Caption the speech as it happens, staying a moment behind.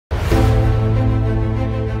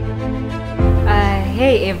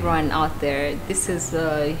Hey everyone out there, this is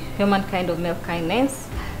Humankind of Milk Kindness.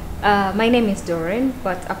 My name is Doreen,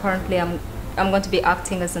 but apparently I'm going to be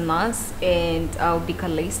acting as a nurse, and I'll be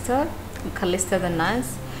Callista the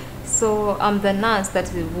nurse. So I'm the nurse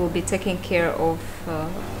that will be taking care of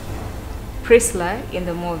Priscilla in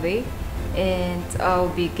the movie, and I'll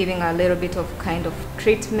be giving a little bit of kind of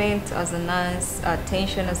treatment as a nurse,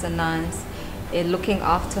 attention as a nurse, looking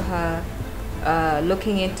after her,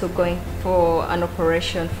 looking into going for an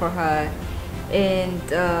operation for her,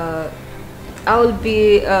 and I'll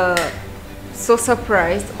be so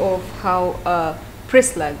surprised of how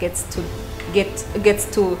Priscilla gets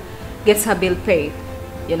her bill paid,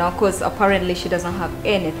 you know, because apparently she doesn't have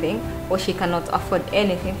anything, or she cannot afford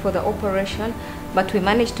anything for the operation. But we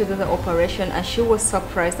managed to do the operation, and she was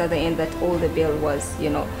surprised at the end that all the bill was,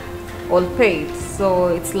 you know, all paid. So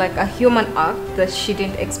it's like a human act that she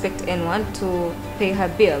didn't expect anyone to pay her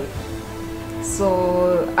bill.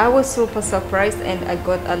 So I was super surprised, and I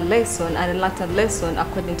got a lesson, and a learned lesson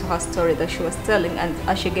according to her story that she was telling,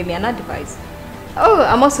 and she gave me an advice. Oh,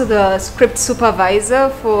 I'm also the script supervisor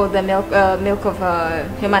for the Milk of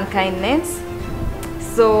Human Kindness.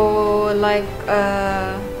 So like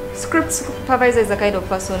script supervisor is a kind of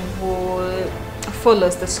person who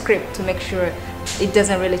follows the script to make sure it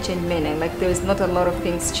doesn't really change meaning, like there is not a lot of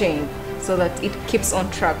things change, so that it keeps on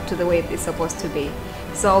track to the way it's supposed to be.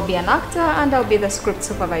 So I'll be an actor, and I'll be the script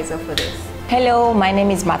supervisor for this. Hello, my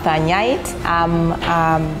name is Martha Nyait. I'm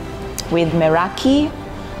with Meraki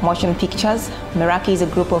Motion Pictures. Meraki is a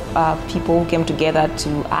group of people who came together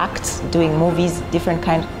to act, doing movies, different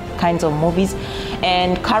kinds of movies.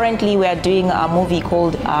 And currently we are doing a movie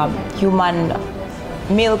called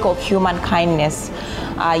Milk of Human Kindness.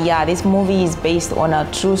 Yeah, this movie is based on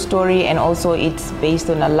a true story, and also it's based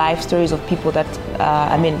on a life stories of people that,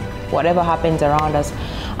 I mean, whatever happens around us.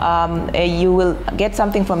 You will get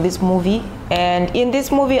something from this movie. And in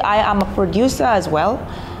this movie, I am a producer as well.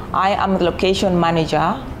 I am the location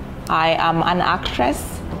manager. I am an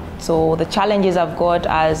actress. So the challenges I've got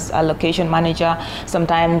as a location manager,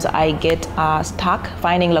 sometimes I get stuck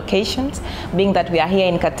finding locations, being that we are here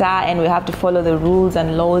in Qatar and we have to follow the rules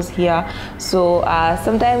and laws here. So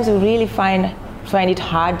sometimes we really find it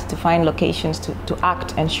hard to find locations to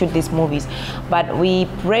act and shoot these movies. But we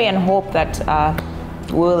pray and hope that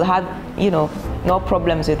we'll have, you know, no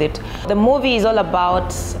problems with it. The movie is all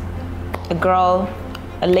about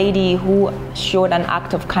a lady who showed an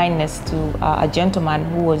act of kindness to a gentleman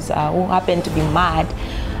who happened to be mad,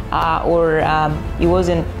 or he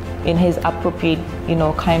wasn't in his appropriate, you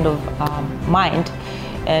know, kind of mind,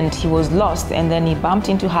 and he was lost, and then he bumped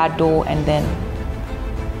into her door, and then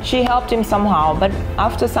she helped him somehow. But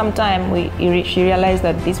after some time, she realized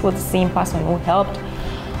that this was the same person who helped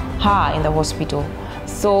her in the hospital.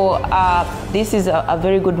 So this is a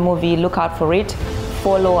very good movie. Look out for it.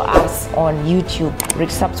 Follow us on YouTube.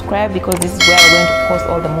 Subscribe, because this is where we're going to post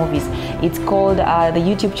all the movies. It's called, the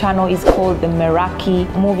YouTube channel is called the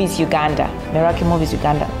Meraki Movies Uganda. Meraki Movies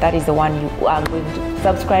Uganda. That is the one you are going to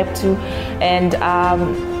subscribe to. And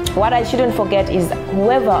what I shouldn't forget is,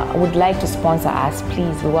 whoever would like to sponsor us,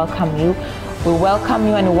 please, we welcome you. We welcome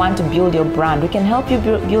you, and we want to build your brand. We can help you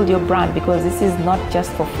build your brand, because this is not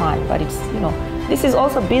just for fun, but it's, you know, this is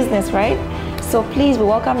also business, right? So please, we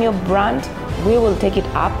welcome your brand. We will take it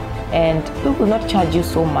up, and we will not charge you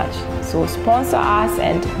so much. So sponsor us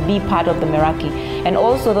and be part of the Meraki. And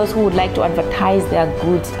also those who would like to advertise their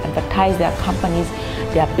goods, advertise their companies,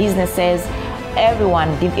 their businesses, everyone,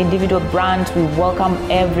 individual brands, we welcome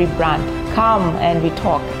every brand. Come and we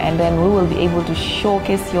talk, and then we will be able to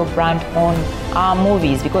showcase your brand on our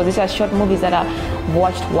movies, because these are short movies that are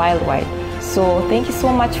watched worldwide. So thank you so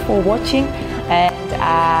much for watching, and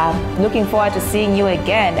looking forward to seeing you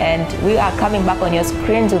again. And we are coming back on your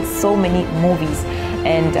screens with so many movies,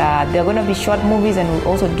 and they're going to be short movies, and we'll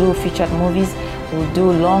also do featured movies. We'll do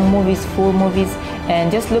long movies, full movies, and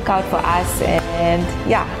just look out for us. And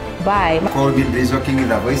yeah, bye. Called Drizo King,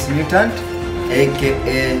 the voice mutant,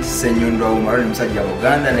 aka Senyundo Umaro Msajja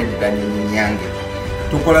Uganda Neganya Nyange.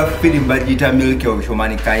 Tukola film Bajita Milk of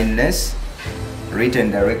Human Kindness, written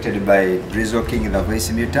and directed by Drizo King, the voice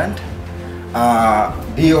mutant.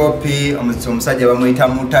 DOP omusajja bamuyita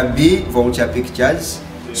Mutabi, Vulture Pictures.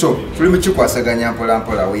 So tuli mukikwasaganya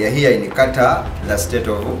mpola. We are here in Qatar, the state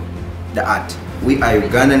of the art. We are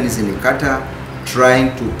Ugandans in Qatar,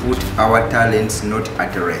 trying to put our talents not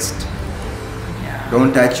at rest. Yeah.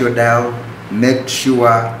 Don't touch your dial. Make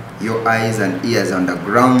sure your eyes and ears on the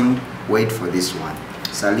ground. Wait for this one.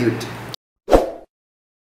 Salute.